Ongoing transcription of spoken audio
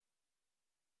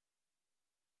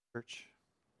Church,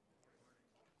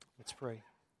 let's pray.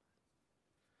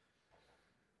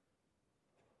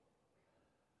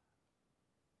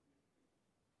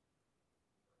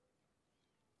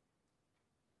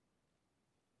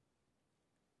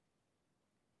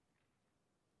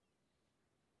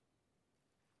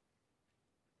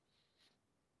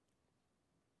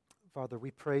 Father,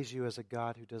 we praise you as a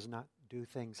God who does not do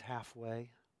things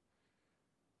halfway.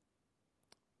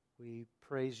 We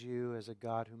praise you as a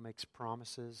God who makes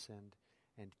promises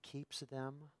and keeps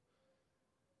them.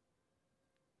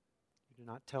 You do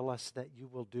not tell us that you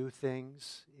will do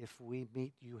things if we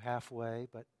meet you halfway,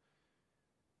 but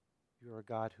you are a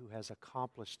God who has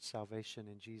accomplished salvation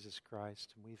in Jesus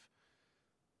Christ. And we've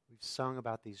sung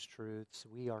about these truths.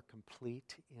 We are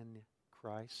complete in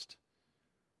Christ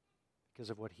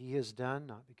because of what He has done,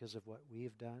 not because of what we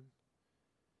have done.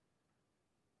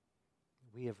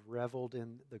 We have reveled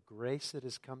in the grace that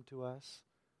has come to us.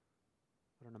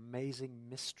 What an amazing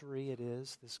mystery it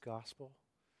is, this gospel.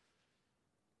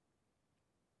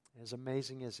 As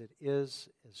amazing as it is,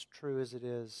 as true as it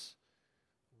is,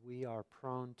 we are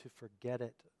prone to forget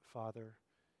it, Father,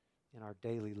 in our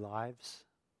daily lives.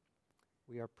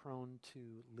 We are prone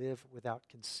to live without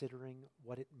considering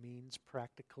what it means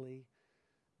practically,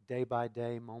 day by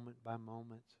day, moment by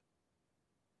moment.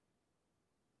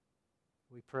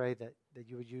 We pray that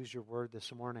you would use your word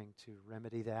this morning to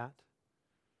remedy that,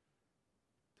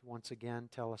 to once again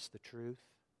tell us the truth,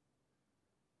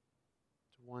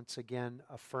 to once again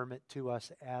affirm it to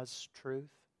us as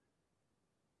truth,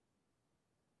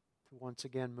 to once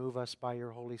again move us by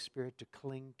your Holy Spirit to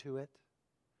cling to it,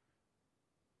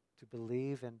 to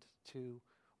believe and to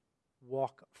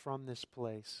walk from this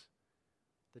place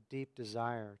the deep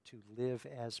desire to live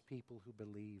as people who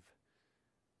believe.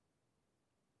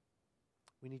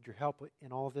 We need your help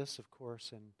in all this, of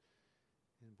course, and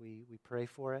we pray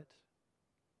for it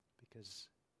because,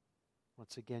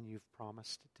 once again, you've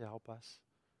promised to help us.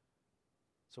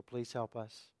 So please help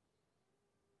us.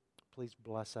 Please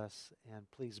bless us, and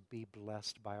please be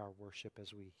blessed by our worship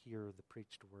as we hear the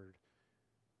preached word.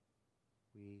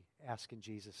 We ask in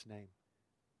Jesus' name.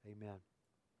 Amen.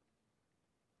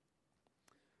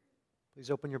 Please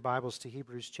open your Bibles to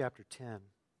Hebrews chapter 10.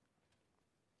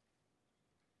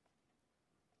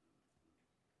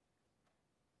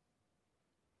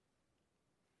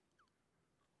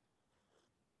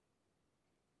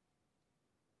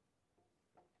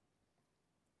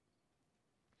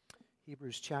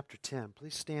 Hebrews chapter 10.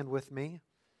 Please stand with me,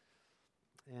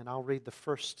 and I'll read the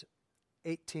first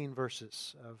 18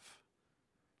 verses of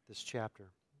this chapter.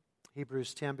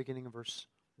 Hebrews 10, beginning in verse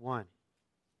 1.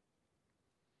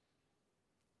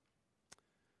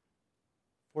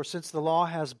 For since the law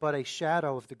has but a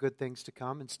shadow of the good things to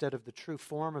come instead of the true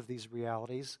form of these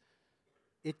realities,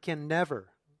 it can never,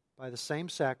 by the same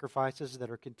sacrifices that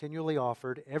are continually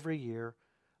offered every year,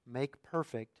 make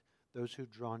perfect those who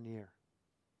draw near.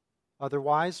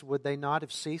 Otherwise, would they not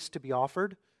have ceased to be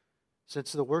offered,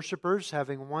 since the worshippers,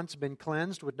 having once been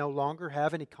cleansed, would no longer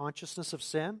have any consciousness of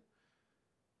sin?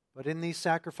 But in these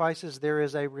sacrifices there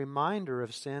is a reminder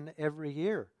of sin every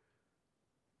year.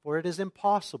 For it is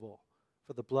impossible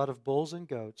for the blood of bulls and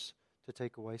goats to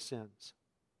take away sins.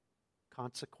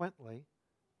 Consequently,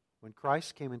 when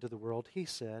Christ came into the world, He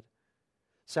said,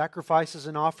 "Sacrifices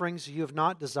and offerings you have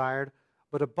not desired,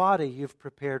 but a body you've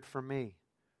prepared for me.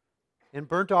 In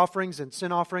burnt offerings and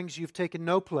sin offerings you've taken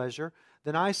no pleasure.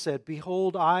 Then I said,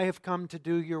 Behold, I have come to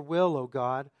do your will, O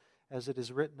God, as it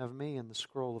is written of me in the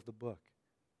scroll of the book."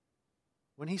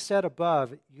 When He said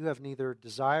above, "You have neither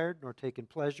desired nor taken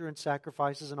pleasure in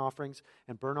sacrifices and offerings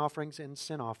and burnt offerings and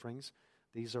sin offerings,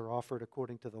 these are offered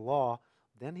according to the law,"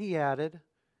 then He added,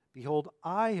 "Behold,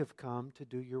 I have come to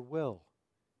do your will."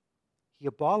 He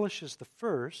abolishes the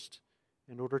first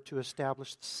in order to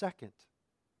establish the second.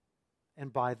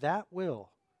 And by that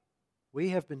will, we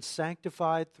have been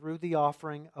sanctified through the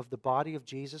offering of the body of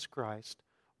Jesus Christ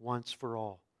once for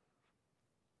all.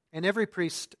 And every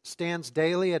priest stands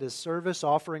daily at his service,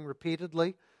 offering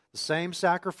repeatedly the same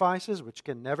sacrifices, which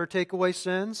can never take away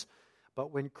sins. But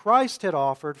when Christ had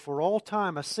offered for all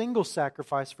time a single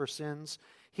sacrifice for sins,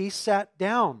 He sat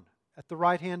down at the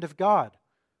right hand of God,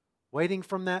 waiting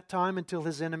from that time until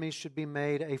His enemies should be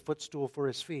made a footstool for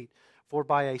His feet. For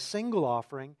by a single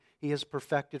offering He has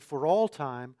perfected for all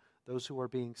time those who are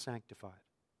being sanctified.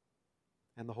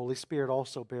 And the Holy Spirit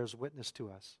also bears witness to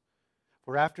us.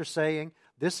 For after saying,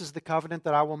 "This is the covenant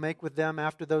that I will make with them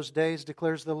after those days,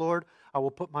 declares the Lord, I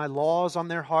will put my laws on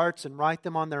their hearts and write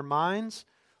them on their minds,"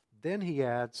 then He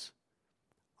adds,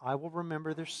 "I will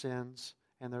remember their sins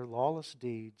and their lawless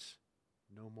deeds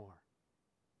no more."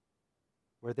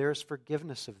 Where there is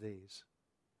forgiveness of these,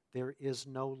 there is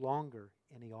no longer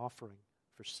any offering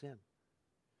for sin.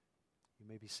 You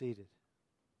may be seated.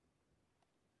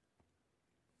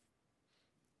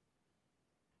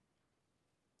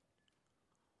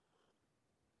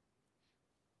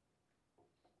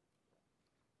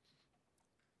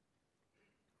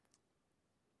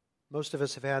 Most of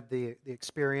us have had the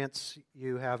experience.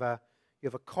 You have a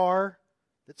car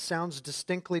that sounds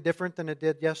distinctly different than it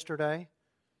did yesterday,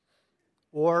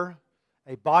 or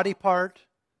a body part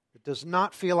that does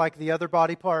not feel like the other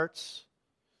body parts.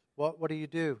 What do you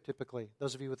do typically?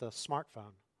 Those of you with a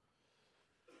smartphone,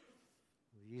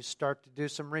 you start to do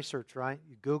some research, right?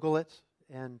 You Google it,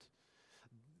 and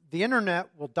the internet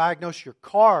will diagnose your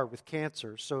car with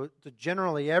cancer. So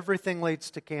generally, everything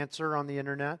leads to cancer on the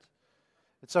internet.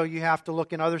 And so you have to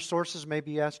look in other sources.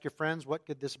 Maybe you ask your friends, what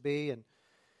could this be? And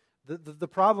the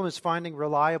problem is finding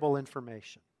reliable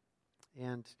information.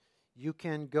 And you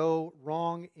can go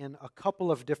wrong in a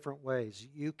couple of different ways.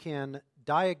 You can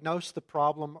diagnose the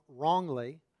problem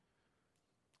wrongly,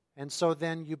 and so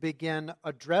then you begin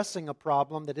addressing a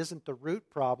problem that isn't the root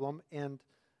problem, and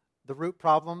the root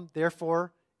problem,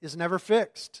 therefore, is never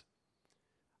fixed.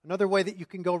 Another way that you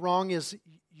can go wrong is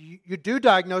you do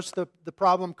diagnose the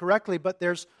problem correctly, but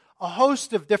there's a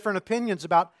host of different opinions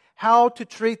about how to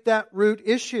treat that root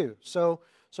issue. So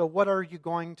what are you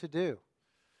going to do?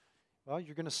 Well,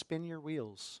 you're going to spin your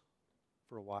wheels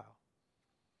for a while.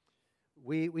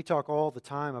 We talk all the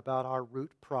time about our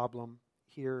root problem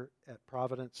here at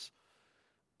Providence.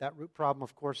 That root problem,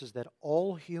 of course, is that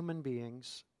all human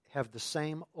beings have the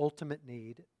same ultimate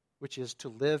need, which is to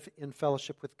live in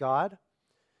fellowship with God.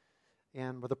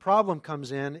 And where the problem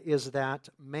comes in is that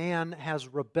man has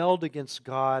rebelled against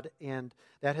God, and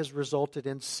that has resulted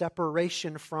in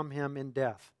separation from Him in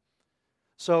death.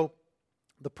 So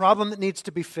the problem that needs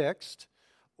to be fixed,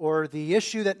 or the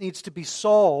issue that needs to be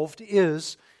solved,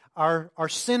 is our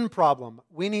sin problem.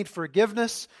 We need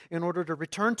forgiveness in order to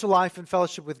return to life and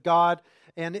fellowship with God,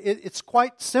 and it's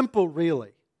quite simple,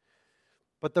 really.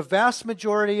 But the vast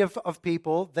majority of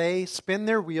people, they spin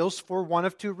their wheels for one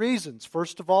of two reasons.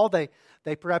 First of all, they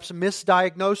perhaps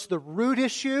misdiagnose the root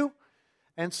issue,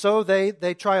 and so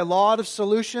they try a lot of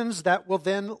solutions that will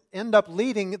then end up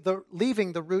leaving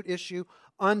the root issue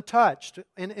untouched.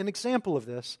 An example of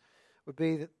this would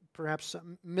be that perhaps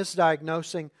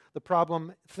misdiagnosing the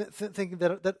problem, thinking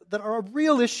that our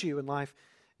real issue in life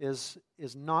is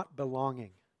not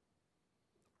belonging.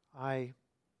 I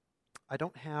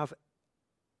don't have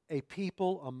a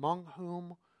people among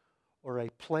whom or a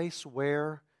place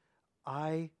where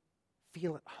I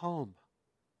feel at home.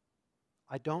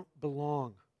 I don't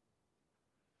belong.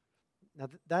 Now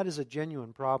that is a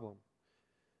genuine problem,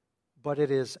 but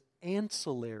it is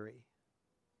ancillary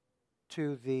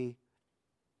to the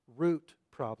root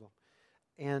problem.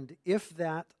 And if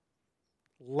that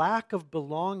lack of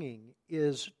belonging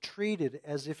is treated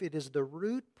as if it is the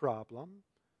root problem,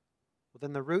 well,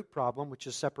 then the root problem, which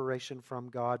is separation from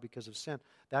God because of sin,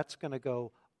 that's going to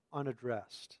go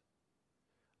unaddressed.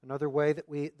 Another way that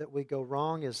we go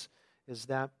wrong is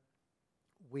that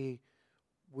we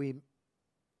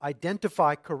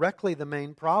identify correctly the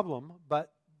main problem,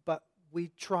 but we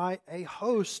try a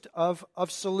host of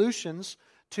solutions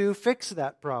to fix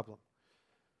that problem.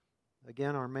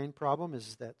 Again, our main problem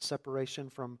is that separation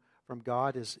from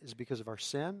God is because of our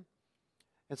sin.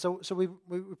 And so we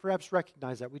perhaps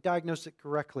recognize that. We diagnose it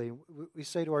correctly. We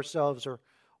say to ourselves or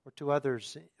to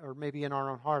others, or maybe in our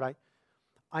own heart,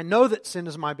 I know that sin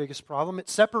is my biggest problem. It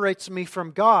separates me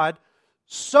from God,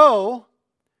 so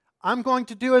I'm going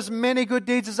to do as many good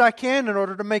deeds as I can in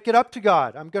order to make it up to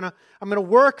God. I'm going to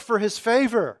work for His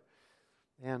favor.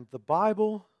 And the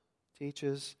Bible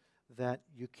teaches that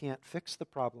you can't fix the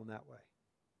problem that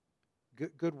way.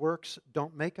 Good works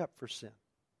don't make up for sin.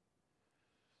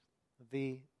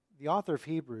 The author of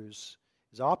Hebrews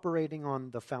is operating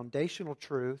on the foundational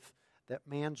truth that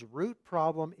man's root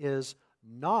problem is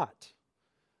not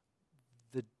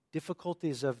the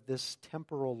difficulties of this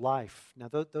temporal life. Now,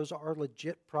 those are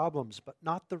legit problems, but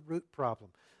not the root problem.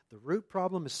 The root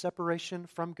problem is separation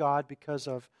from God because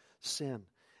of sin.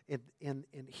 And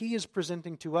he is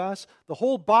presenting to us, the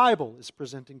whole Bible is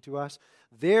presenting to us,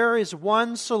 there is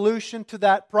one solution to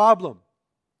that problem.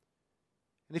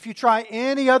 And if you try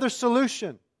any other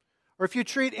solution, or if you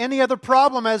treat any other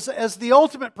problem as the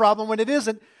ultimate problem when it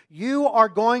isn't, you are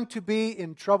going to be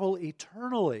in trouble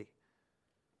eternally.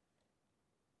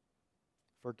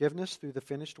 Forgiveness through the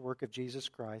finished work of Jesus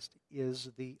Christ is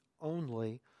the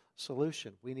only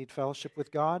solution. We need fellowship with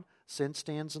God. Sin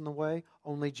stands in the way.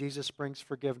 Only Jesus brings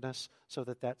forgiveness so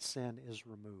that sin is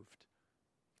removed.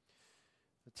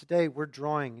 Today we're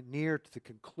drawing near to the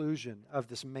conclusion of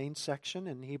this main section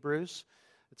in Hebrews.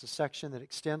 It's a section that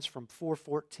extends from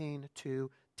 4:14 to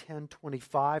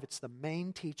 10:25. It's the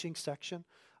main teaching section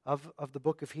of the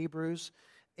book of Hebrews.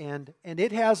 And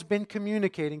it has been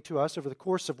communicating to us over the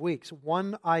course of weeks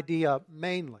one idea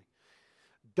mainly.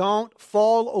 Don't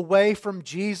fall away from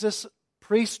Jesus'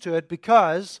 priesthood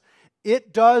because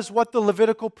it does what the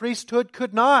Levitical priesthood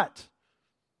could not.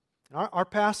 Our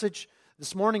passage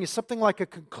this morning is something like a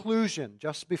conclusion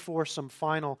just before some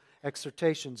final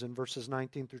exhortations in verses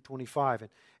 19 through 25.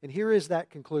 And here is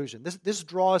that conclusion. This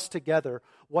draws together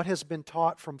what has been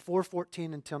taught from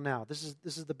 4:14 until now. This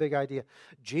is the big idea.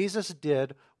 Jesus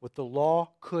did what the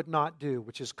law could not do,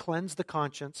 which is cleanse the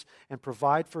conscience and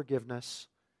provide forgiveness.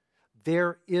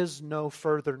 There is no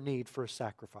further need for a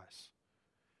sacrifice.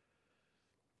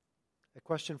 A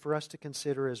question for us to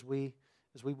consider as we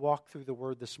walk through the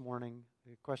Word this morning,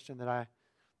 a question that I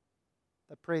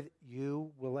pray that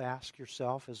you will ask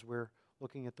yourself as we're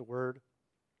looking at the Word.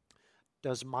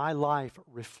 Does my life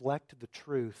reflect the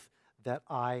truth that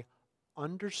I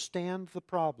understand the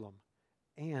problem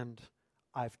and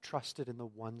I've trusted in the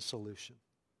one solution?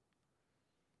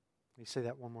 Let me say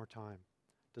that one more time.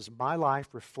 Does my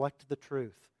life reflect the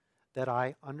truth that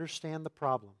I understand the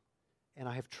problem and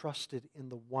I have trusted in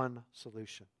the one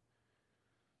solution?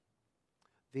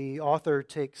 The author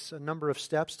takes a number of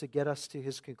steps to get us to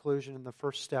his conclusion, and the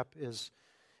first step is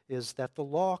that the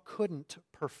law couldn't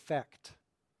perfect.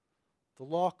 The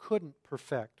law couldn't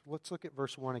perfect. Let's look at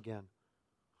verse 1 again.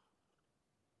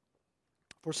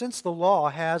 For since the law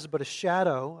has but a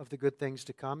shadow of the good things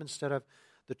to come instead of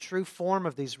the true form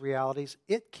of these realities,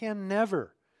 it can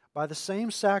never, by the same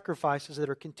sacrifices that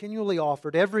are continually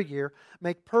offered every year,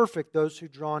 make perfect those who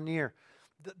draw near.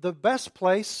 The best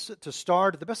place to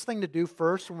start, the best thing to do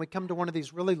first when we come to one of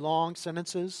these really long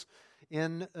sentences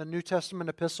in a New Testament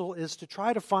epistle is to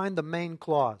try to find the main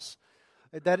clause.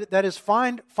 That is,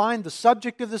 find the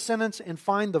subject of the sentence and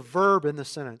find the verb in the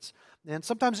sentence. And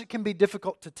sometimes it can be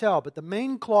difficult to tell, but the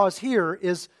main clause here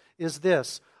is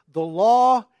this: the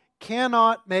law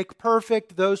cannot make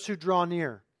perfect those who draw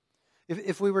near.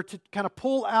 If we were to kind of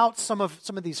pull out some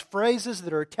of these phrases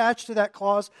that are attached to that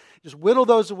clause, just whittle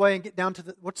those away and get down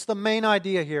to what's the main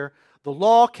idea here? The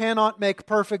law cannot make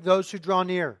perfect those who draw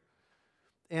near.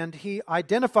 And he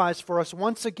identifies for us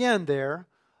once again there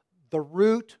the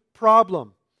root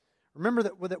problem. Remember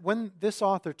that when this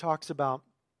author talks about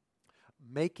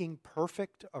making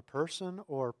perfect a person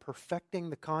or perfecting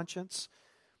the conscience,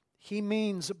 he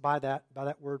means by that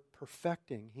word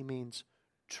perfecting, he means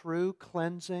true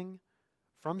cleansing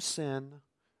from sin,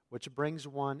 which brings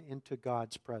one into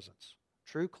God's presence.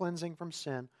 True cleansing from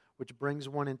sin, which brings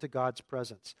one into God's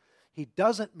presence. He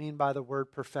doesn't mean by the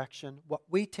word perfection what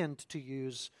we tend to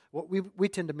use, what we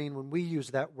tend to mean when we use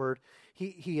that word.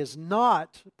 He is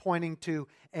not pointing to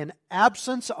an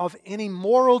absence of any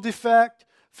moral defect,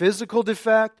 physical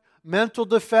defect, mental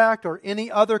defect, or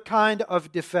any other kind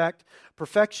of defect.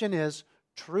 Perfection is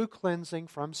true cleansing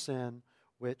from sin,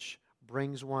 which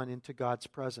brings one into God's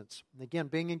presence. And again,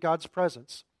 being in God's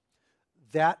presence,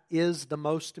 that is the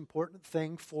most important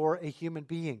thing for a human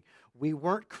being. We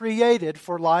weren't created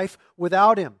for life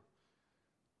without Him.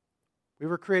 We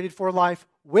were created for life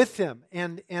with Him.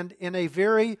 And in a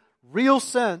very real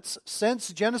sense,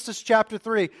 since Genesis chapter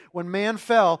 3, when man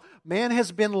fell, man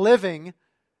has been living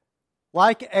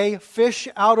like a fish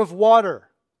out of water.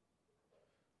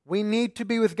 We need to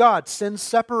be with God. Sin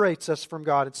separates us from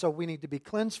God, and so we need to be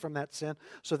cleansed from that sin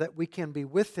so that we can be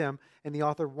with Him. And the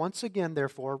author once again,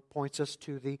 therefore, points us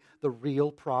to the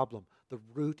real problem, the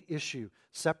root issue,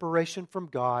 separation from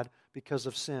God because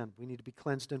of sin. We need to be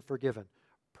cleansed and forgiven.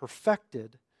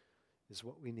 Perfected is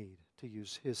what we need, to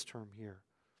use his term here.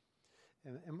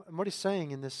 And what he's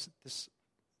saying in this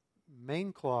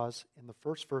main clause in the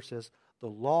first verse is, the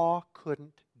law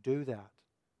couldn't do that.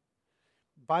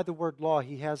 By the word law,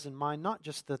 he has in mind not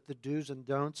just the do's and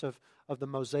don'ts of the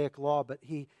Mosaic law, but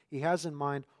he has in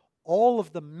mind all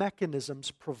of the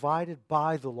mechanisms provided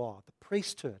by the law, the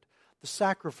priesthood, the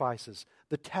sacrifices,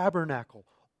 the tabernacle,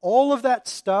 all of that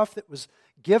stuff that was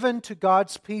given to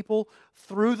God's people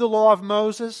through the law of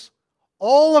Moses.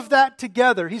 All of that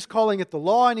together, he's calling it the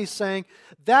law, and he's saying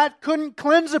that couldn't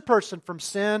cleanse a person from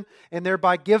sin and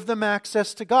thereby give them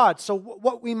access to God. So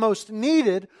what we most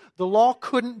needed, the law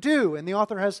couldn't do. And the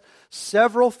author has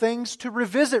several things to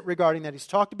revisit regarding that. He's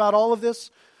talked about all of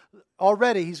this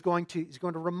already. He's going to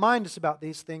remind us about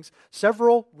these things.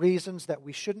 Several reasons that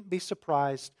we shouldn't be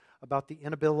surprised about the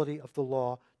inability of the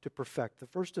law to perfect. The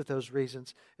first of those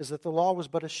reasons is that the law was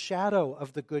but a shadow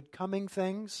of the good coming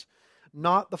things,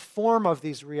 not the form of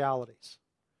these realities.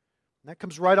 And that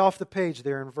comes right off the page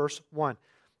there in verse 1.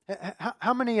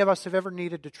 How many of us have ever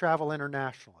needed to travel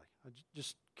internationally? I'm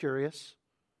just curious.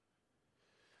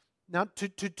 Now, to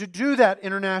do that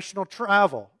international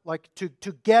travel, like to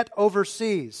get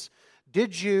overseas,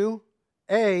 did you,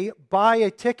 A, buy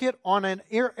a ticket on an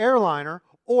airliner,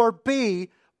 or B,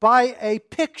 buy a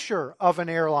picture of an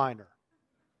airliner?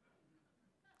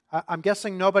 I'm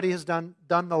guessing nobody has done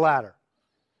the latter.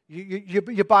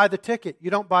 You buy the ticket, you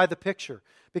don't buy the picture,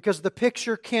 because the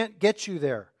picture can't get you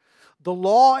there. The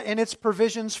law and its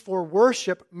provisions for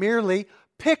worship merely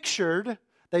pictured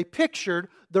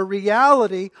the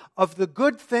reality of the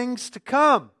good things to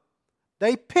come.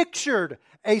 They pictured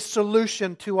a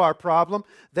solution to our problem.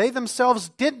 They themselves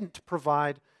didn't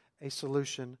provide a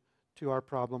solution to our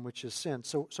problem, which is sin.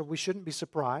 So we shouldn't be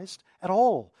surprised at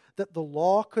all that the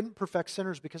law couldn't perfect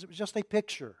sinners, because it was just a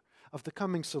picture of the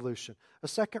coming solution. A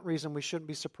second reason we shouldn't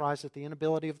be surprised at the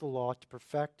inability of the law to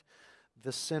perfect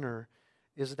the sinner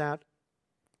is that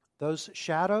those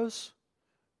shadows,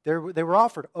 they were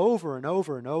offered over and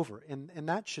over and over, and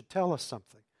that should tell us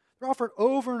something. They're offered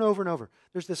over and over and over.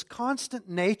 There's this constant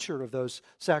nature of those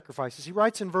sacrifices. He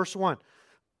writes in verse 1,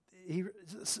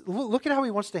 look at how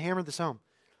he wants to hammer this home.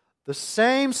 The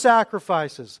same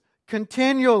sacrifices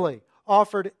continually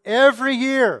offered every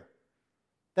year.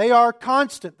 They are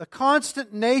constant. The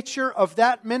constant nature of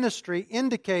that ministry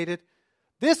indicated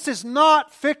this is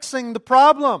not fixing the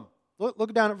problem.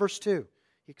 Look down at verse 2.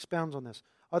 He expounds on this.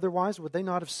 Otherwise, would they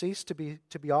not have ceased to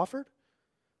be offered?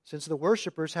 Since the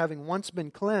worshipers, having once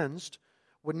been cleansed,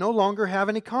 would no longer have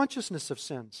any consciousness of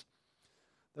sins.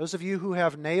 Those of you who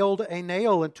have nailed a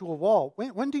nail into a wall,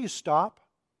 when do you stop?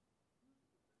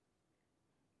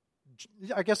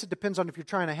 I guess it depends on if you're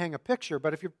trying to hang a picture,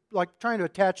 but if you're like trying to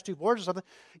attach two boards or something,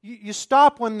 you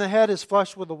stop when the head is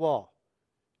flush with the wall.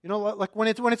 You know, like when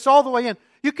it's all the way in,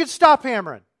 you can stop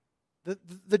hammering.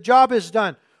 The job is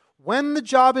done. When the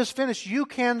job is finished, you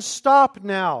can stop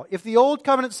now. If the old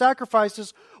covenant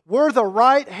sacrifices were the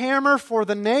right hammer for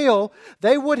the nail,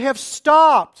 they would have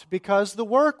stopped because the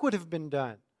work would have been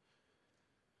done.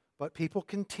 But people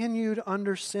continued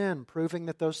under sin, proving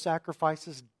that those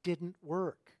sacrifices didn't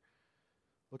work.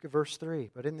 Look at verse 3.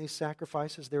 But in these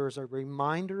sacrifices there is a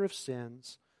reminder of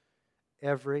sins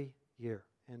every year.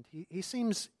 And he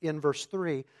seems in verse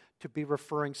 3 to be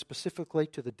referring specifically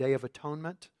to the Day of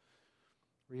Atonement,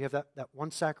 where you have that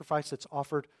one sacrifice that's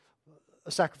offered,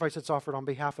 a sacrifice that's offered on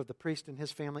behalf of the priest and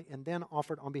his family, and then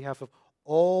offered on behalf of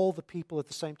all the people at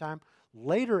the same time.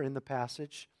 Later in the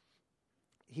passage,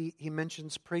 he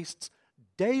mentions priests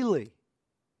daily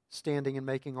standing and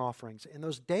making offerings. And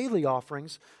those daily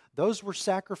offerings, those were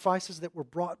sacrifices that were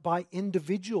brought by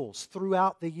individuals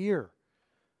throughout the year.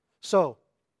 So,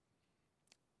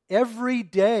 every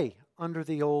day under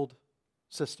the old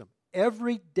system,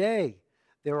 every day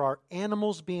there are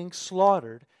animals being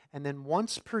slaughtered, and then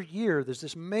once per year there's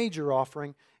this major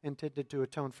offering intended to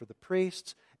atone for the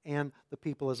priests and the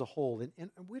people as a whole. And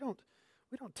we don't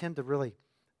tend to really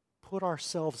put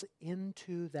ourselves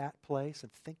into that place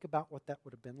and think about what that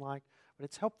would have been like, but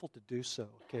it's helpful to do so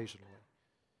occasionally.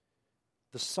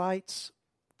 The sights,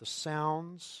 the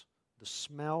sounds, the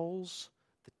smells,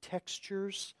 the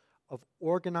textures of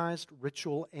organized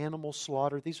ritual animal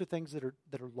slaughter, these are things that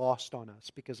are lost on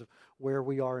us because of where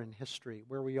we are in history,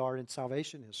 where we are in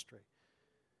salvation history.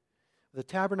 The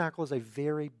tabernacle is a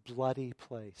very bloody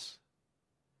place.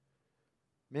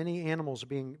 Many animals are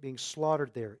being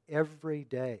slaughtered there every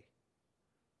day.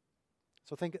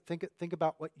 So think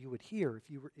about what you would hear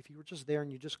if you were just there and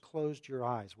you just closed your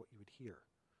eyes, what you would hear.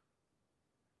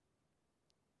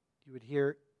 You would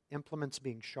hear implements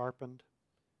being sharpened.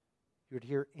 You would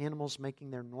hear animals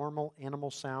making their normal animal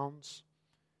sounds.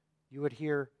 You would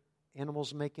hear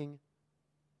animals making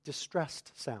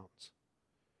distressed sounds.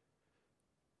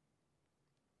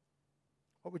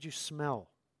 What would you smell?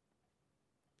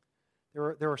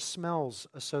 There are smells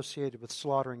associated with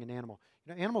slaughtering an animal.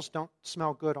 You know, animals don't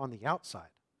smell good on the outside.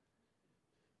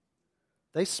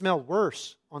 They smell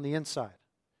worse on the inside.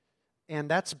 And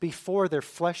that's before their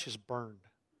flesh is burned,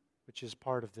 which is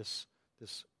part of this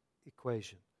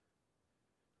equation.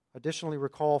 Additionally,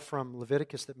 recall from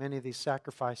Leviticus that many of these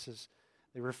sacrifices,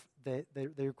 they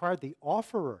required the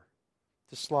offerer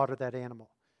to slaughter that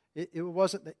animal. It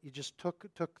wasn't that you just took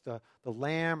the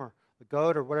lamb or the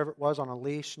goat or whatever it was on a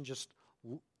leash and just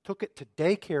took it to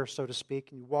daycare, so to speak,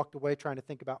 and you walked away trying to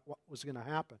think about what was going to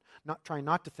happen, trying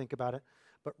not to think about it,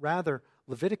 but rather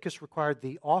Leviticus required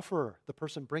the offerer, the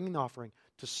person bringing the offering,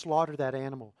 to slaughter that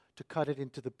animal, to cut it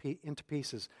into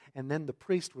pieces, and then the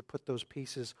priest would put those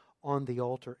pieces on the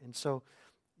altar. And so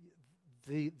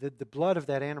the blood of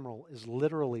that animal is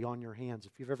literally on your hands.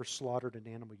 If you've ever slaughtered an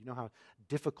animal, you know how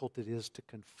difficult it is to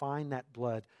confine that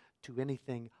blood to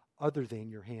anything other than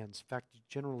your hands. In fact,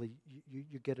 generally,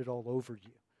 you get it all over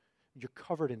you. You're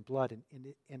covered in blood.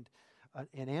 And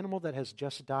an animal that has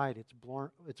just died, its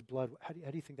blood, how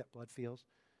do you think that blood feels?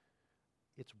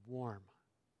 It's warm.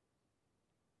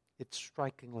 It's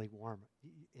strikingly warm.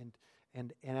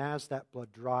 And as that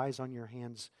blood dries on your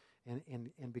hands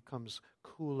and becomes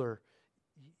cooler,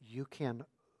 you can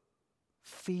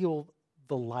feel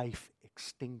the life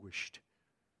extinguished.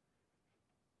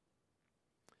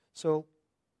 So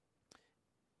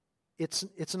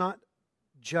it's not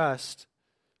just,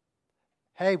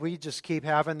 hey, we just keep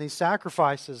having these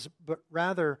sacrifices, but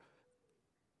rather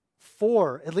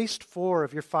at least four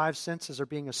of your five senses are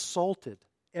being assaulted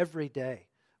every day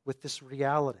with this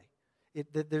reality.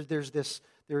 There's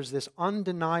this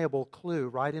undeniable clue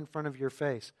right in front of your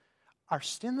face. Our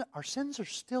sins are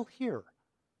still here.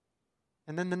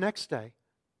 And then the next day,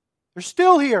 they're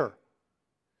still here.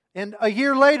 And a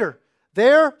year later,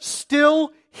 they're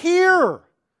still here.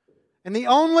 And the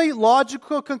only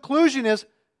logical conclusion is,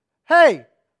 hey,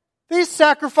 these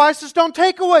sacrifices don't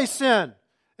take away sin.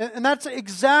 And that's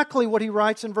exactly what he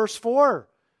writes in verse 4.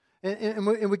 And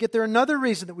we get there another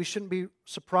reason that we shouldn't be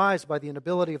surprised by the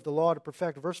inability of the law to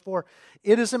perfect. Verse 4,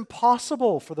 it is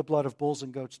impossible for the blood of bulls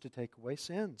and goats to take away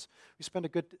sins. We spent a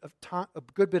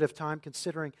good bit of time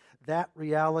considering that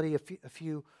reality a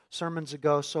few sermons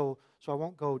ago, so I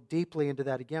won't go deeply into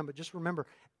that again. But just remember,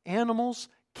 animals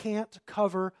can't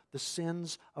cover the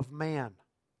sins of man.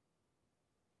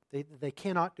 They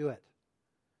cannot do it.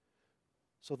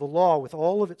 So the law, with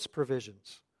all of its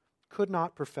provisions, could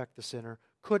not perfect the sinner,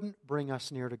 couldn't bring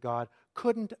us near to God,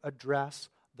 couldn't address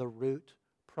the root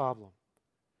problem.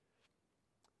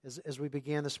 As we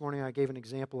began this morning, I gave an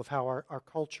example of how our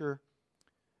culture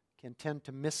can tend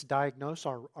to misdiagnose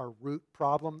our root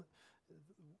problem.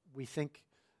 We think,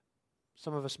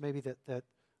 some of us maybe, that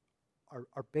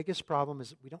our biggest problem is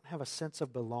that we don't have a sense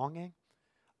of belonging.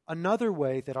 Another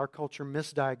way that our culture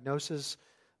misdiagnoses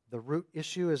the root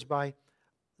issue is by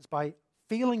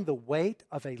feeling the weight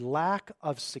of a lack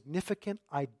of significant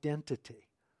identity.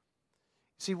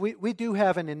 See, we do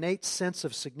have an innate sense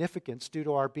of significance due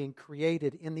to our being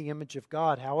created in the image of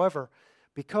God. However,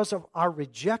 because of our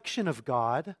rejection of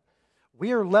God,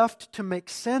 we are left to make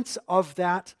sense of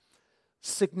that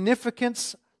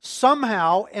significance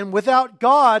somehow, and without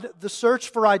God, the search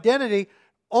for identity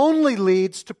only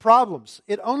leads to problems.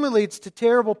 It only leads to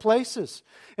terrible places.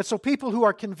 And so people who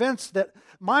are convinced that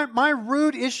my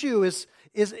root issue is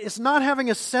not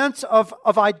having a sense of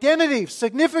identity,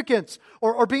 significance,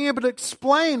 or being able to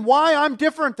explain why I'm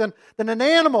different than an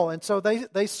animal. And so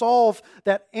they solve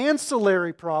that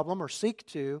ancillary problem, or seek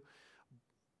to,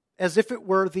 as if it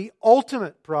were the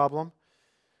ultimate problem,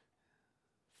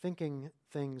 thinking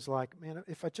things like, man,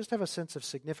 if I just have a sense of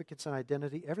significance and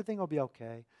identity, everything will be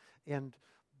okay. And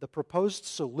the proposed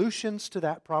solutions to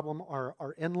that problem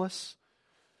are endless.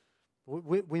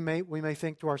 We may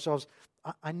think to ourselves,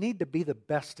 I need to be the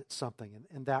best at something,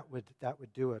 and that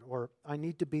would do it. Or I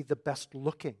need to be the best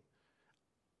looking.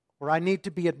 Or I need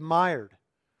to be admired.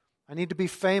 I need to be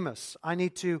famous. I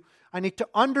need to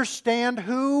understand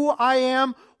who I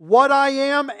am, what I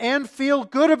am, and feel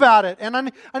good about it. And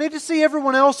I need to see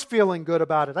everyone else feeling good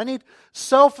about it. I need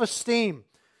self-esteem.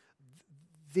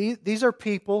 These are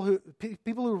people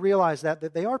who realize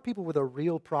that they are people with a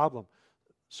real problem,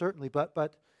 certainly,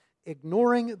 but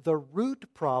ignoring the root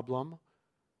problem,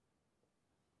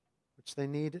 which they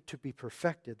need to be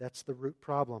perfected. That's the root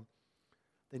problem.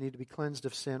 They need to be cleansed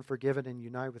of sin, forgiven, and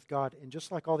united with God. And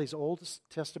just like all these Old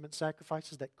Testament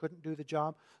sacrifices that couldn't do the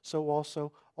job, so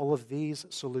also all of these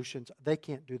solutions, they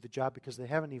can't do the job because they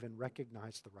haven't even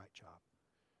recognized the right job.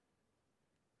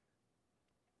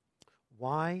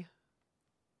 Why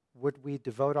would we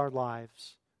devote our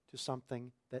lives to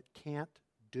something that can't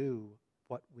do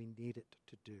what we need it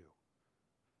to do?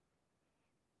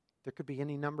 There could be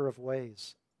any number of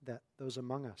ways that those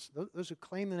among us, those who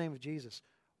claim the name of Jesus,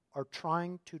 are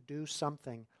trying to do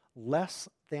something less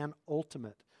than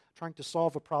ultimate, trying to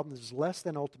solve a problem that is less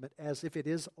than ultimate as if it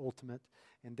is ultimate,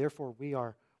 and therefore we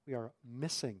are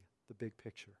missing the big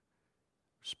picture.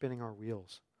 We're spinning our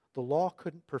wheels. The law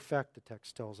couldn't perfect, the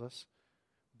text tells us,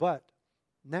 but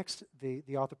next, the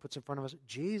author puts in front of us,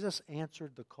 Jesus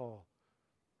answered the call.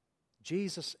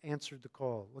 Jesus answered the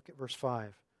call. Look at verse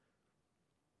 5.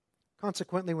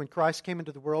 Consequently, when Christ came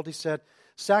into the world, he said,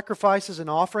 "Sacrifices and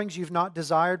offerings you've not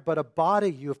desired, but a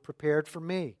body you have prepared for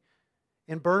me.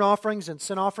 In burnt offerings and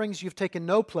sin offerings you've taken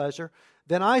no pleasure.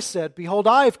 Then I said, Behold,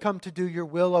 I have come to do your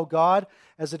will, O God,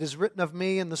 as it is written of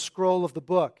me in the scroll of the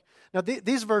book. Now,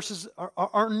 these verses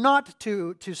are not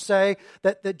to say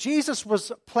that Jesus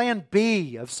was plan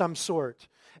B of some sort.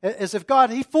 As if God,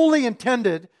 He fully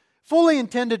intended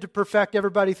to perfect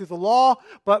everybody through the law,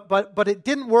 but it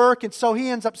didn't work, and so He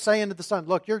ends up saying to the Son,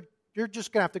 look, you're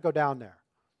just going to have to go down there.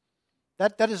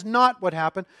 That is not what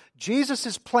happened. Jesus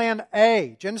is plan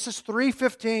A. Genesis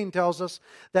 3:15 tells us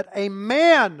that a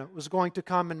man was going to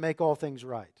come and make all things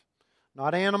right.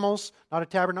 Not animals, not a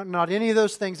tabernacle, not any of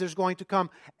those things. There's going to come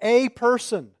a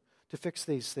person to fix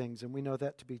these things, and we know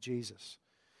that to be Jesus.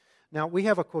 Now, we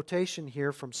have a quotation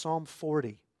here from Psalm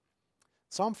 40.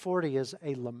 Psalm 40 is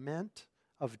a lament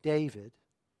of David,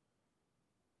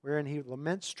 wherein he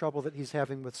laments trouble that he's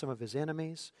having with some of his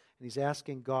enemies, and he's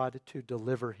asking God to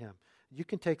deliver him. You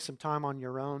can take some time on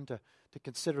your own to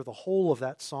consider the whole of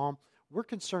that psalm. We're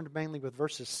concerned mainly with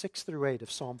verses 6 through 8 of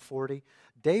Psalm 40.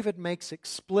 David makes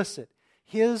explicit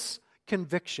his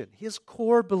conviction, his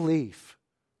core belief,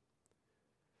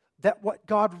 that what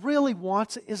God really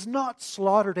wants is not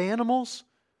slaughtered animals,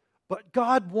 but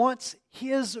God wants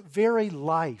His very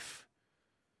life.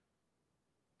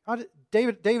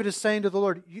 David is saying to the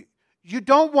Lord, you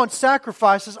don't want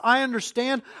sacrifices. I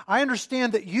understand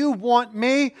that you want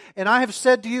me, and I have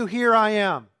said to you, here I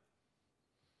am.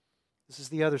 This is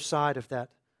the other side of that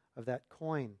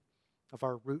coin, of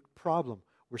our root problem.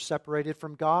 We're separated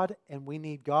from God, and we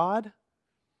need God.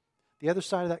 The other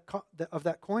side of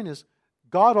that coin is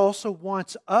God also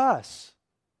wants us.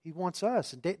 He wants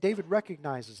us, and David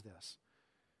recognizes this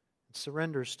and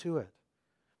surrenders to it.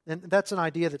 And that's an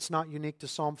idea that's not unique to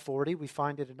Psalm 40. We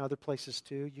find it in other places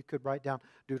too. You could write down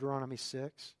Deuteronomy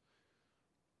 6,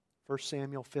 1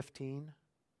 Samuel 15,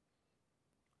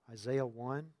 Isaiah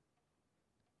 1,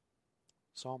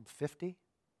 Psalm 50,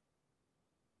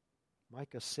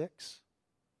 Micah 6.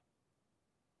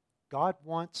 God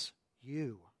wants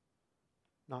you,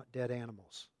 not dead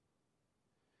animals.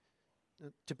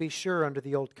 To be sure, under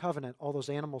the Old Covenant, all those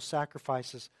animal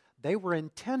sacrifices, they were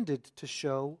intended to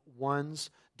show one's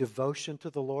devotion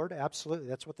to the Lord. Absolutely,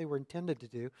 that's what they were intended to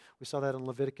do. We saw that in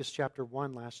Leviticus chapter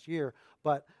 1 last year.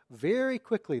 But very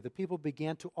quickly, the people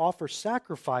began to offer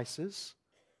sacrifices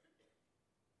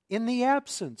in the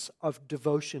absence of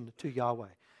devotion to Yahweh.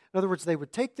 In other words, they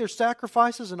would take their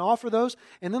sacrifices and offer those,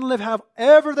 and then live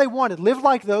however they wanted. Live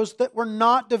like those that were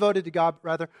not devoted to God,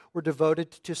 rather were devoted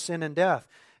to sin and death.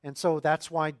 And so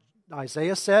that's why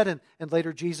Isaiah said, and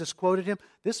later Jesus quoted him,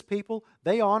 this people,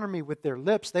 they honor me with their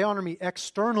lips, they honor me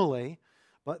externally,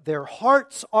 but their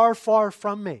hearts are far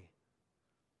from me.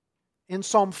 In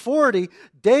Psalm 40,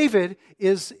 David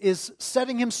is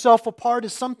setting himself apart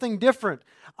as something different.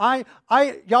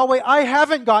 Yahweh, I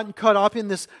haven't gotten caught up in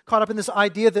this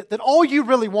idea that all you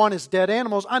really want is dead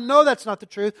animals. I know that's not the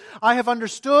truth. I have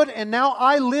understood, and now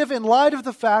I live in light of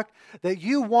the fact that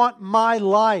you want my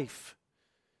life.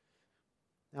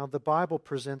 Now, the Bible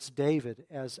presents David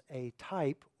as a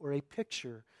type or a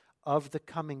picture of the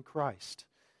coming Christ.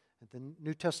 The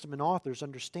New Testament authors,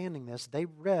 understanding this, they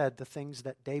read the things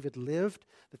that David lived,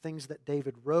 the things that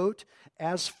David wrote,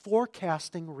 as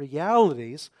forecasting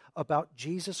realities about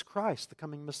Jesus Christ, the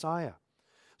coming Messiah.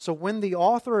 So when the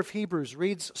author of Hebrews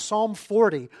reads Psalm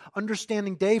 40,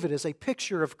 understanding David as a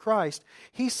picture of Christ,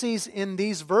 he sees in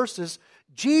these verses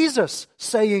Jesus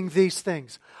saying these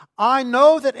things. I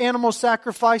know that animal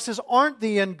sacrifices aren't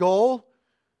the end goal.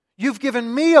 You've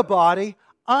given me a body.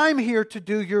 I'm here to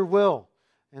do your will.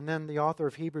 And then the author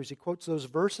of Hebrews, he quotes those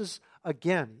verses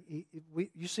again.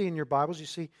 You see in your Bibles, you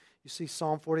see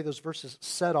Psalm 40, those verses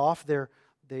set off. They're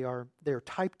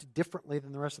typed differently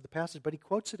than the rest of the passage, but he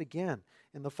quotes it again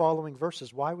in the following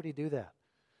verses. Why would he do that?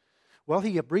 Well,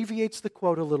 he abbreviates the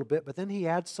quote a little bit, but then he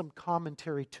adds some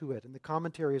commentary to it. And the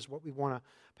commentary is what we want to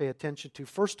pay attention to.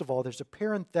 First of all, there's a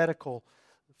parenthetical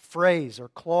phrase or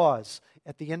clause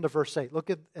at the end of verse 8. Look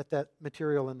at that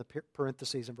material in the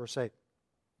parentheses in verse 8.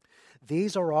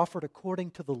 These are offered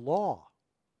according to the law.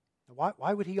 Now,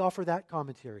 why would he offer that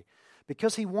commentary?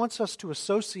 Because he wants us to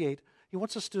associate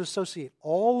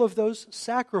all of those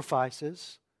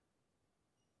sacrifices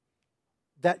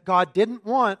that God didn't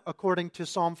want, according to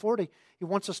Psalm 40. He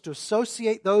wants us to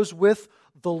associate those with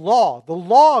the law. The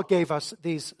law gave us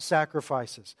these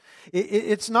sacrifices.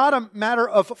 It's not a matter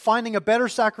of finding a better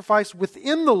sacrifice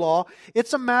within the law.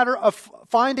 It's a matter of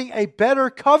finding a better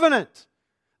covenant.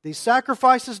 These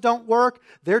sacrifices don't work.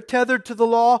 They're tethered to the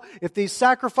law. If these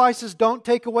sacrifices don't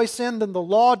take away sin, then the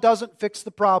law doesn't fix the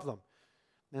problem.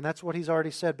 And that's what he's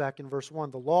already said back in verse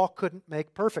 1. The law couldn't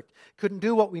make perfect, couldn't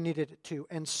do what we needed it to.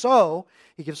 And so,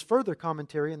 he gives further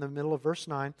commentary in the middle of verse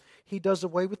 9. He does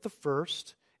away with the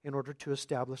first in order to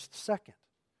establish the second.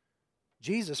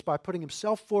 Jesus, by putting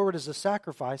himself forward as a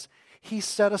sacrifice, he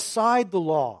set aside the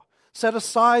law, set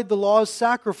aside the law's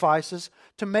sacrifices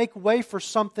to make way for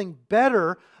something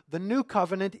better, the new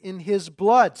covenant in his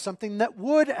blood, something that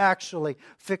would actually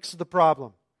fix the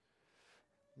problem.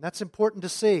 And that's important to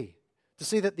see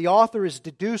that the author is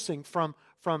deducing from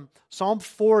Psalm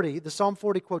 40, the Psalm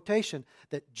 40 quotation,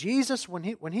 that Jesus, when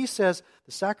he says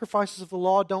the sacrifices of the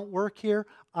law don't work here,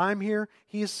 I'm here,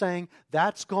 he is saying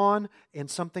that's gone and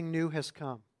something new has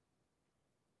come.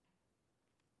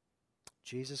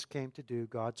 Jesus came to do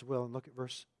God's will. And look at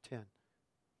verse 10.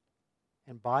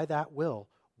 And by that will,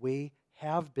 we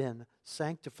have been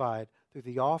sanctified through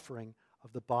the offering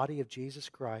of the body of Jesus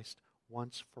Christ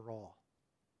once for all.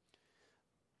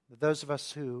 Those of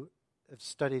us who have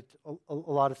studied a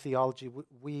lot of theology,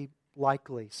 we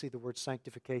likely see the word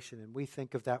sanctification, and we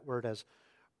think of that word as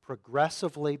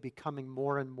progressively becoming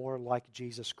more and more like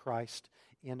Jesus Christ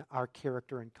in our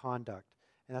character and conduct.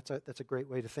 And that's a great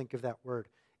way to think of that word.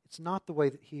 It's not the way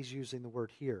that he's using the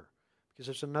word here, because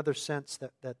there's another sense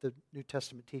that the New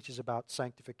Testament teaches about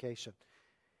sanctification.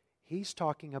 He's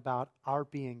talking about our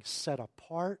being set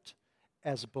apart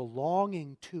as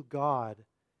belonging to God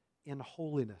in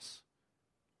holiness.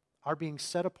 Our being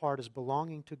set apart as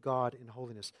belonging to God in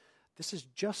holiness. This is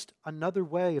just another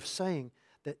way of saying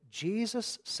that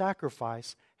Jesus'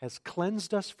 sacrifice has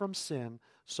cleansed us from sin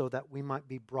so that we might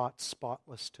be brought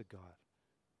spotless to God.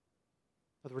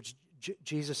 In other words,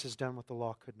 Jesus has done what the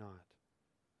law could not.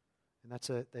 And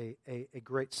that's a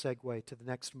great segue to the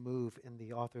next move in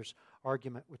the author's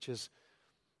argument, which is,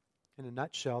 in a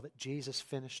nutshell, that Jesus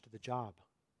finished the job.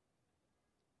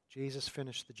 Jesus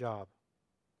finished the job.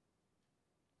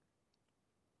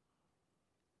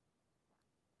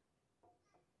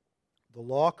 The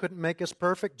law couldn't make us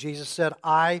perfect. Jesus said,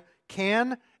 I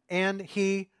can, and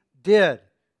he did.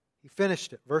 He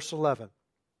finished it. Verse 11.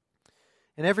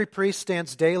 And every priest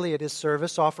stands daily at his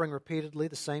service, offering repeatedly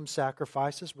the same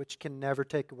sacrifices, which can never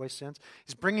take away sins.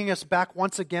 He's bringing us back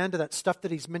once again to that stuff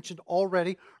that he's mentioned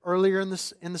already earlier in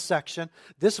the section.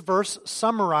 This verse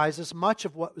summarizes much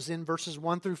of what was in verses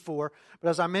 1 through 4. But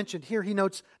as I mentioned here, he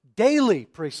notes daily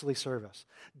priestly service,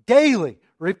 daily,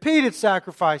 repeated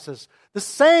sacrifices, the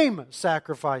same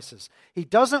sacrifices. He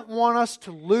doesn't want us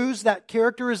to lose that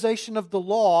characterization of the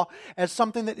law as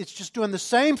something that it's just doing the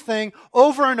same thing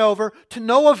over and over to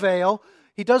no avail.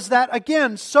 He does that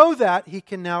again so that he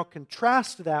can now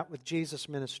contrast that with Jesus'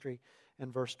 ministry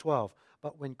in verse 12.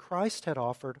 But when Christ had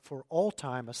offered for all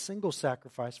time a single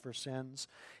sacrifice for sins,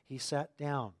 he sat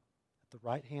down at the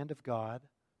right hand of God,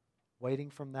 waiting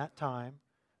from that time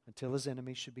until his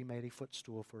enemies should be made a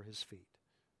footstool for his feet.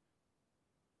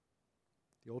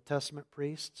 The Old Testament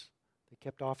priests, they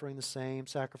kept offering the same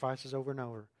sacrifices over and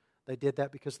over. They did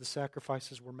that because the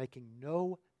sacrifices were making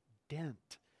no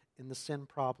dent in the sin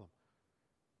problem.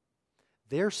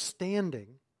 Their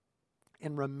standing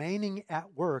and remaining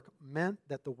at work meant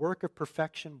that the work of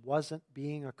perfection wasn't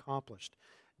being accomplished.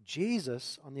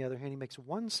 Jesus, on the other hand, he makes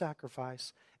one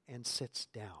sacrifice and sits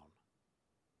down.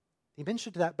 He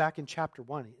mentioned that back in chapter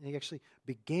 1. And he actually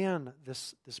began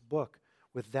this book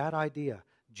with that idea.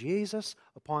 Jesus,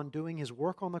 upon doing his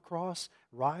work on the cross,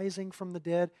 rising from the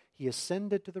dead, he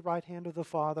ascended to the right hand of the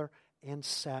Father and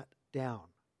sat down.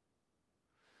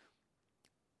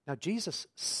 Now, Jesus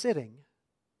sitting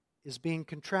is being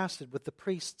contrasted with the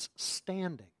priests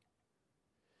standing.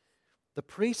 The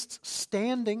priests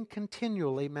standing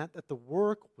continually meant that the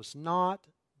work was not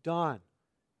done.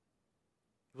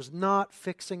 It was not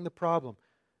fixing the problem.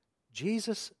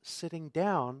 Jesus sitting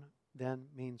down then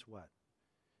means what?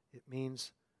 It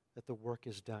means that the work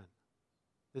is done.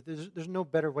 There's no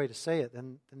better way to say it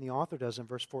than the author does in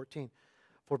verse 14.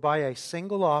 For by a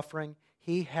single offering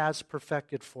he has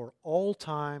perfected for all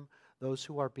time those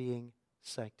who are being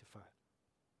sanctified.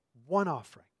 One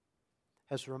offering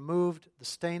has removed the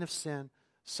stain of sin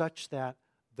such that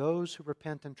those who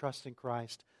repent and trust in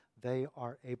Christ, they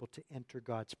are able to enter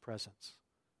God's presence.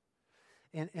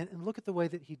 And look at the way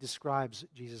that he describes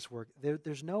Jesus' work.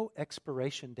 There's no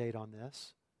expiration date on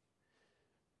this.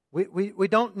 We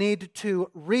don't need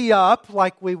to re-up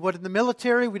like we would in the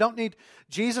military. We don't need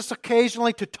Jesus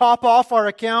occasionally to top off our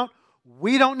account.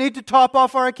 We don't need to top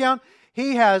off our account.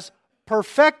 He has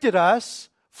perfected us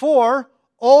for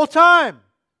all time.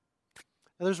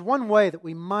 Now, there's one way that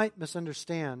we might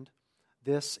misunderstand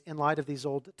this in light of these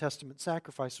Old Testament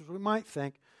sacrifices. We might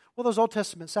think, well, those Old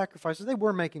Testament sacrifices, they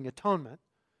were making atonement.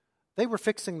 They were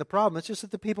fixing the problem. It's just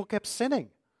that the people kept sinning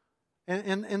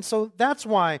And so that's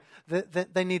why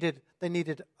they needed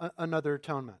another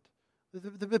atonement.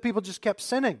 The people just kept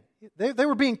sinning. They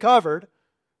were being covered,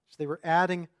 so they were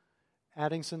adding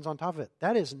sins on top of it.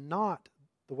 That is not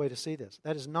the way to see this.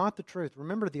 That is not the truth.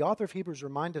 Remember, the author of Hebrews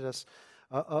reminded us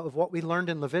of what we learned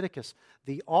in Leviticus.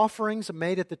 The offerings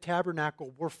made at the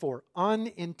tabernacle were for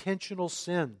unintentional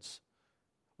sins.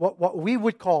 What we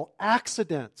would call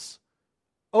accidents,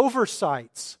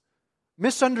 oversights,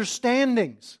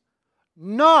 misunderstandings,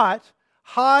 not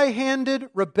high-handed,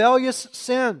 rebellious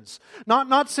sins.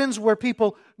 Not sins where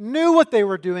people knew what they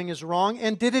were doing is wrong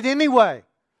and did it anyway.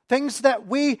 Things that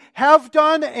we have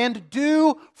done and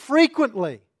do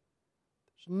frequently.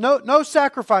 No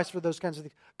sacrifice for those kinds of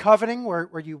things. Coveting,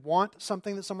 where you want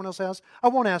something that someone else has. I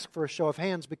won't ask for a show of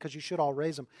hands because you should all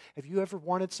raise them. Have you ever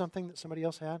wanted something that somebody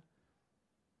else had?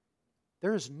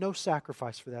 There is no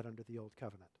sacrifice for that under the Old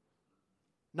Covenant.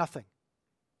 Nothing.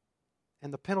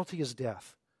 And the penalty is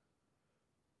death.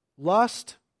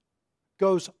 Lust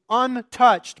goes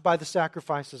untouched by the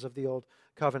sacrifices of the Old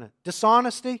Covenant.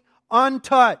 Dishonesty,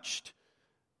 untouched.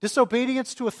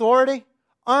 Disobedience to authority,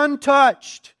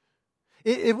 untouched.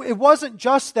 It wasn't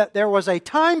just that there was a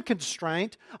time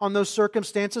constraint on those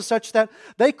circumstances such that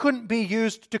they couldn't be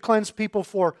used to cleanse people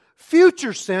for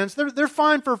future sins. They're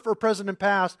fine for present and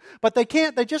past, but they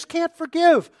just can't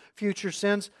forgive future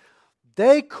sins.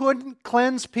 They couldn't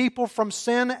cleanse people from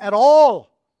sin at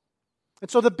all. And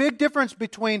so the big difference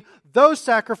between those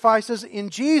sacrifices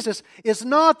in Jesus is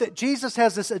not that Jesus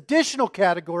has this additional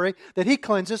category that He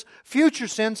cleanses, future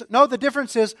sins. No, the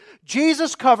difference is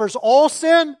Jesus covers all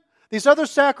sin. These other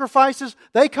sacrifices,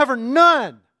 they cover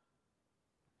none.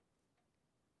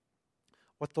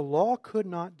 What the law could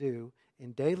not do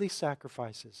in daily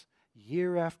sacrifices,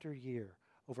 year after year,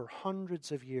 over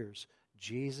hundreds of years,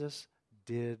 Jesus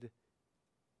did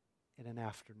in an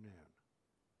afternoon.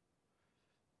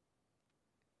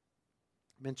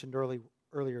 I mentioned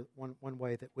earlier one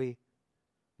way that we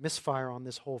misfire on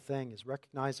this whole thing is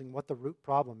recognizing what the root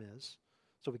problem is.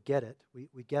 So we get it.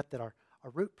 We get that our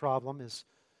root problem is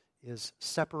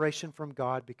separation from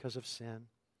God because of sin.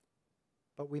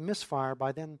 But we misfire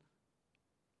by then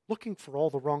looking for all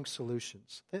the wrong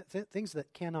solutions, things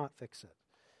that cannot fix it.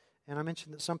 And I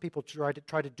mentioned that some people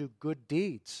try to do good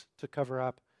deeds to cover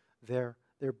up their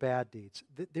bad deeds.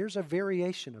 There's a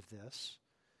variation of this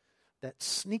that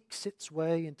sneaks its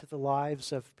way into the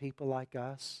lives of people like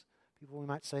us, people we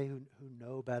might say who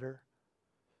know better.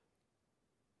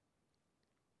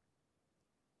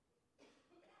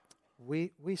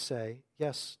 We say,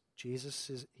 yes, Jesus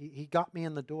is he got me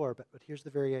in the door, but here's the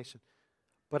variation.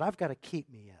 But I've got to keep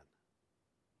me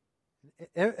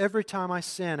in. Every time I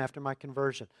sin after my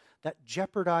conversion, that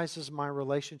jeopardizes my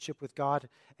relationship with God,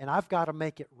 and I've got to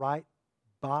make it right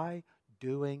by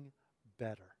doing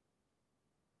better.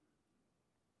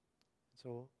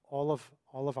 So all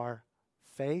of our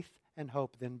faith and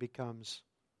hope then becomes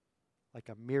like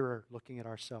a mirror looking at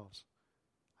ourselves.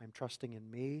 I'm trusting in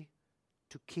me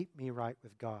to keep me right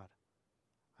with God.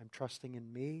 I'm trusting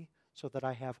in me so that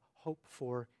I have hope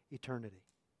for eternity.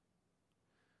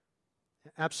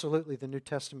 Absolutely, the New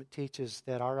Testament teaches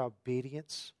that our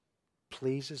obedience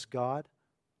pleases God,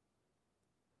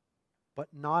 but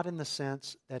not in the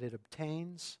sense that it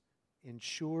obtains,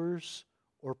 ensures,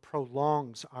 or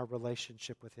prolongs our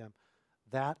relationship with Him.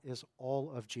 That is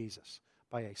all of Jesus.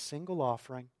 By a single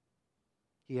offering,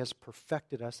 He has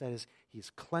perfected us. That is, He has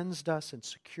cleansed us and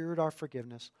secured our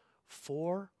forgiveness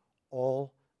for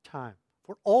all time.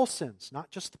 For all sins, not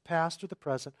just the past or the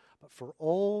present, but for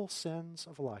all sins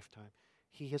of a lifetime.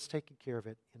 He has taken care of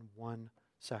it in one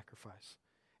sacrifice.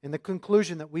 And the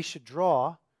conclusion that we should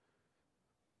draw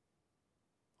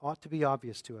ought to be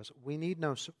obvious to us. We need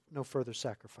no further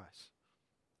sacrifice.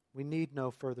 We need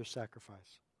no further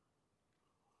sacrifice.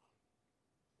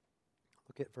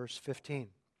 Look at verse 15.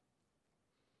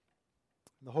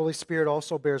 The Holy Spirit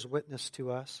also bears witness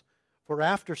to us. For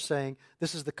after saying,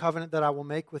 "This is the covenant that I will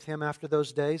make with him after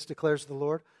those days," declares the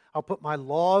Lord, "I'll put my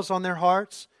laws on their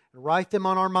hearts and write them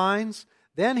on our minds."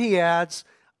 Then he adds,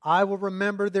 "I will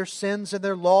remember their sins and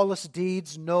their lawless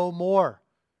deeds no more.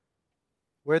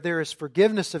 Where there is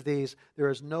forgiveness of these, there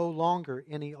is no longer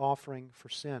any offering for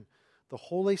sin." The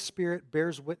Holy Spirit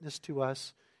bears witness to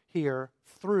us here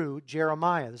through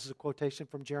Jeremiah. This is a quotation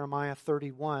from Jeremiah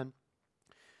 31.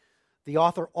 The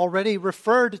author already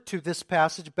referred to this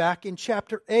passage back in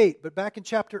chapter 8. But back in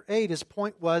chapter 8, his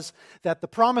point was that the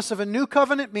promise of a new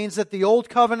covenant means that the old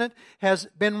covenant has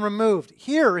been removed.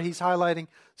 Here, he's highlighting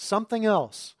something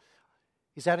else.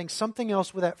 He's adding something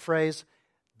else with that phrase,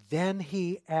 then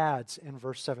he adds in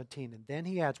verse 17, and then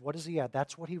he adds, what does he add?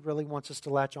 That's what he really wants us to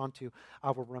latch onto.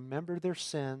 I will remember their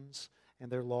sins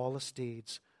and their lawless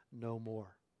deeds no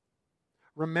more.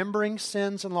 Remembering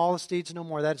sins and lawless deeds no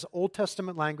more. That is Old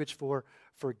Testament language for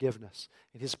forgiveness.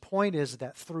 And his point is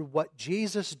that through what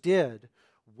Jesus did,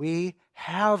 we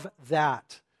have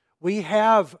that. We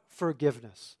have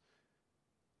forgiveness.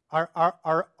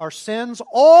 Our sins,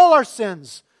 all our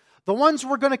sins, the ones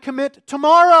we're going to commit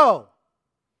tomorrow,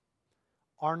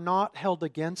 are not held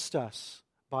against us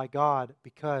by God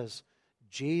because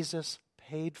Jesus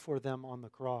paid for them on the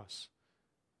cross.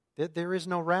 There is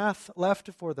no wrath left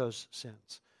for those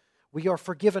sins. We are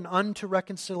forgiven unto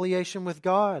reconciliation with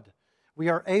God. We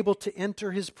are able to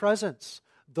enter His presence.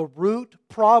 The root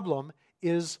problem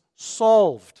is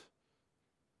solved.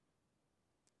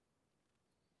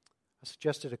 I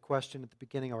suggested a question at the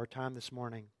beginning of our time this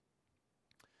morning.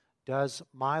 Does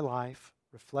my life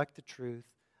reflect the truth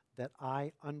that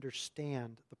I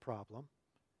understand the problem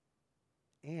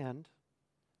and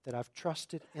that I've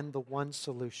trusted in the one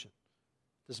solution?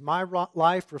 Does my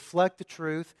life reflect the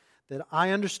truth that I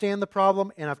understand the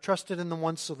problem and I've trusted in the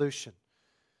one solution?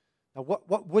 Now,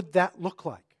 what would that look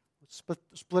like? Let's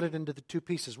split it into the two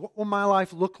pieces. What will my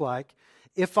life look like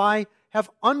if I have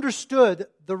understood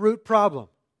the root problem?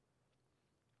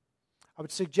 I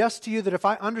would suggest to you that if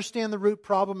I understand the root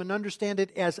problem and understand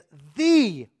it as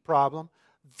the problem,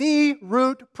 the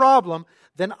root problem,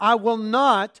 then I will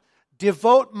not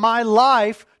devote my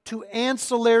life to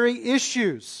ancillary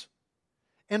issues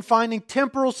and finding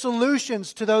temporal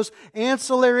solutions to those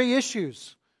ancillary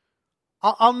issues.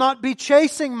 I'll not be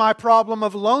chasing my problem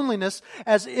of loneliness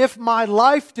as if my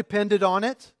life depended on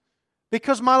it,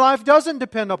 because my life doesn't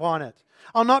depend upon it.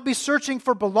 I'll not be searching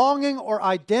for belonging or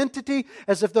identity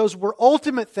as if those were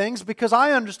ultimate things, because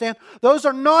I understand those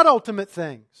are not ultimate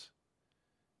things.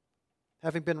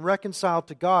 Having been reconciled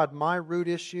to God, my root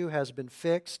issue has been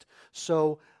fixed,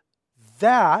 so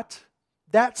that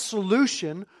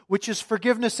solution, which is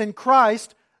forgiveness in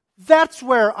Christ, that's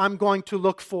where I'm going to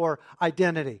look for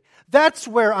identity. That's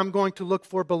where I'm going to look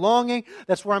for belonging.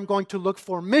 That's where I'm going to look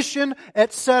for mission,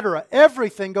 etc.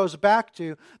 Everything goes back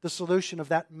to the solution of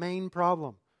that main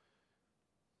problem.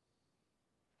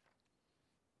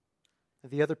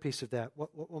 The other piece of that, what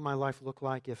will my life look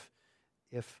like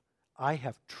if I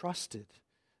have trusted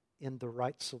in the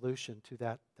right solution to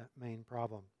that main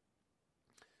problem?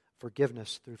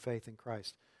 Forgiveness through faith in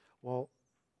Christ. Well,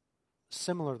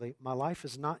 similarly, my life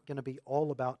is not going to be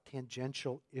all about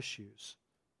tangential issues.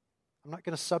 I'm not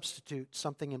going to substitute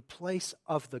something in place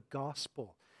of the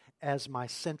gospel as my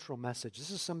central message.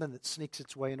 This is something that sneaks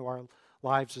its way into our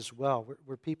lives as well.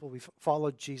 We're people, we've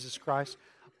followed Jesus Christ,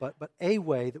 but a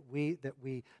way that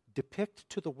we depict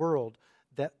to the world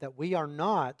that we are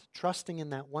not trusting in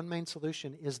that one main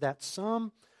solution is that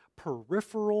some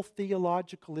peripheral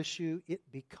theological issue, it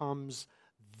becomes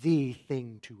the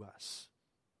thing to us.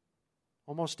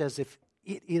 Almost as if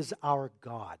it is our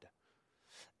God.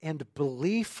 And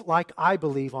belief like I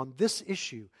believe on this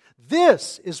issue,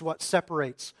 this is what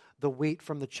separates the wheat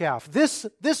from the chaff. This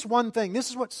one thing, this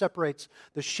is what separates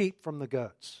the sheep from the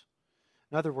goats.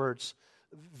 In other words,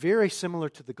 very similar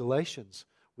to the Galatians,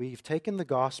 we've taken the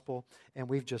gospel and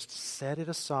we've just set it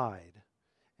aside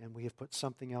and we have put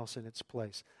something else in its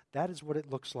place. That is what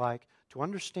it looks like to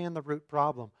understand the root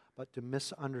problem, but to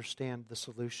misunderstand the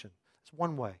solution. It's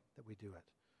one way that we do it.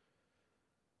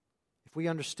 If we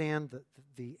understand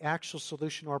the actual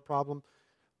solution to our problem,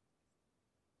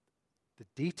 the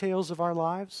details of our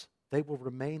lives, they will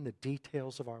remain the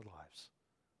details of our lives.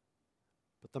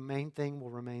 But the main thing will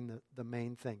remain the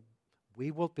main thing.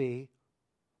 We will be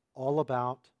all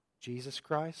about Jesus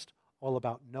Christ, all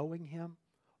about knowing Him,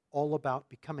 all about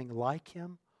becoming like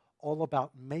Him, all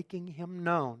about making Him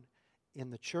known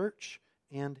in the church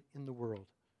and in the world.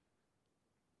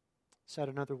 Said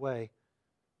another way,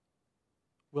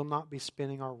 we'll not be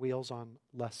spinning our wheels on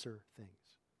lesser things.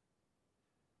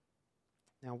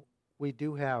 Now, we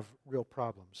do have real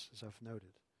problems, as I've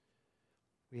noted.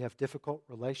 We have difficult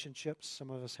relationships. Some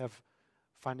of us have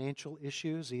financial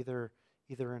issues, either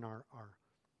in our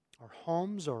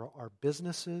homes or our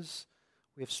businesses.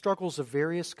 We have struggles of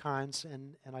various kinds,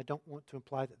 and I don't want to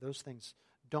imply that those things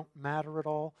don't matter at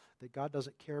all, that God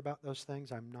doesn't care about those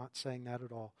things. I'm not saying that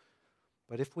at all.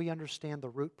 But if we understand the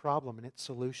root problem and its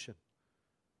solution,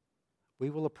 we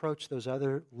will approach those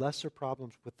other lesser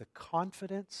problems with the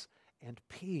confidence and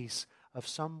peace of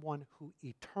someone who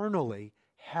eternally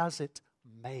has it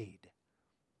made.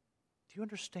 Do you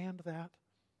understand that?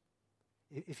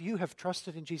 If you have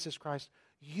trusted in Jesus Christ,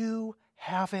 you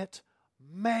have it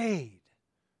made.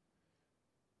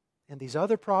 And these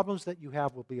other problems that you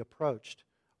have will be approached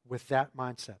with that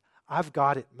mindset. I've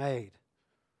got it made,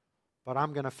 but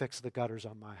I'm going to fix the gutters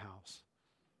on my house.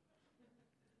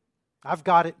 I've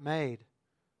got it made,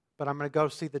 but I'm going to go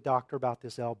see the doctor about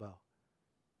this elbow.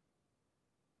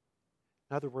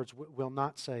 In other words, we'll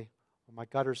not say, well, my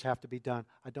gutters have to be done.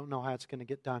 I don't know how it's going to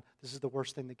get done. This is the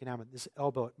worst thing that can happen. This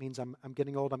elbow, it means I'm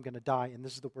getting old, I'm going to die, and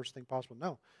this is the worst thing possible.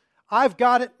 No. I've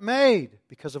got it made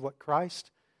because of what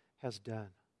Christ has done.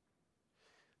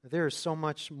 There is so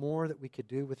much more that we could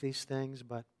do with these things,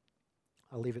 but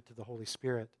I'll leave it to the Holy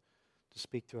Spirit to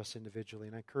speak to us individually.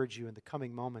 And I encourage you in the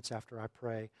coming moments after I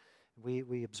pray,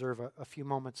 we observe a few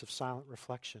moments of silent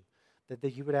reflection,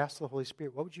 that you would ask the Holy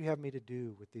Spirit, what would you have me to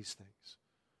do with these things?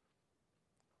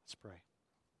 Let's pray.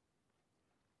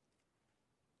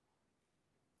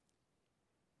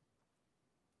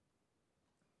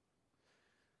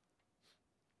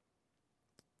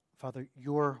 Father,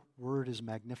 your word is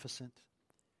magnificent.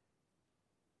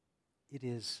 It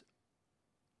is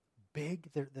big.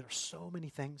 There are so many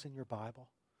things in your Bible.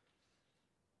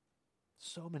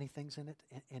 So many things in it.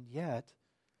 And yet,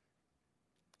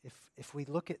 if we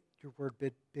look at your word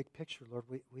big picture, Lord,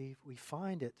 we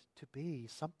find it to be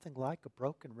something like a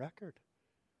broken record.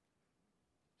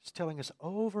 It's telling us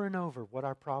over and over what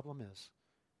our problem is.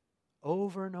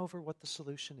 Over and over what the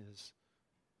solution is.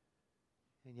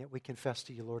 And yet we confess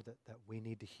to you, Lord, that we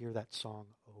need to hear that song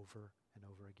over and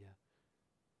over again.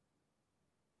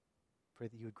 Pray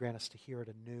that you would grant us to hear it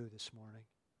anew this morning.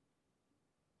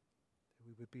 That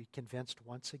we would be convinced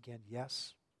once again,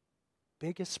 yes,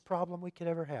 biggest problem we could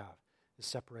ever have is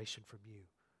separation from you.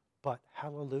 But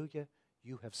hallelujah,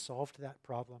 you have solved that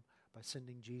problem by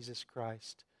sending Jesus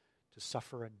Christ to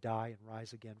suffer and die and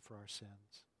rise again for our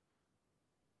sins.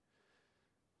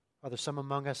 Father, some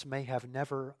among us may have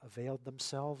never availed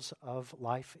themselves of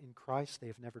life in Christ. They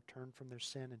have never turned from their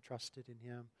sin and trusted in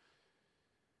Him.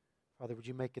 Father, would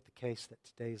you make it the case that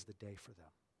today is the day for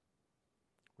them?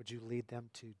 Would you lead them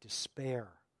to despair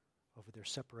over their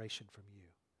separation from you?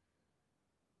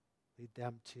 Lead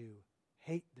them to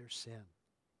hate their sin.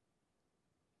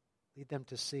 Lead them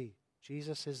to see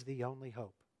Jesus is the only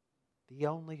hope. The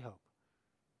only hope.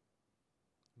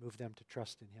 Move them to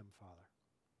trust in Him, Father.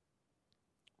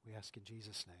 We ask in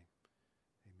Jesus' name.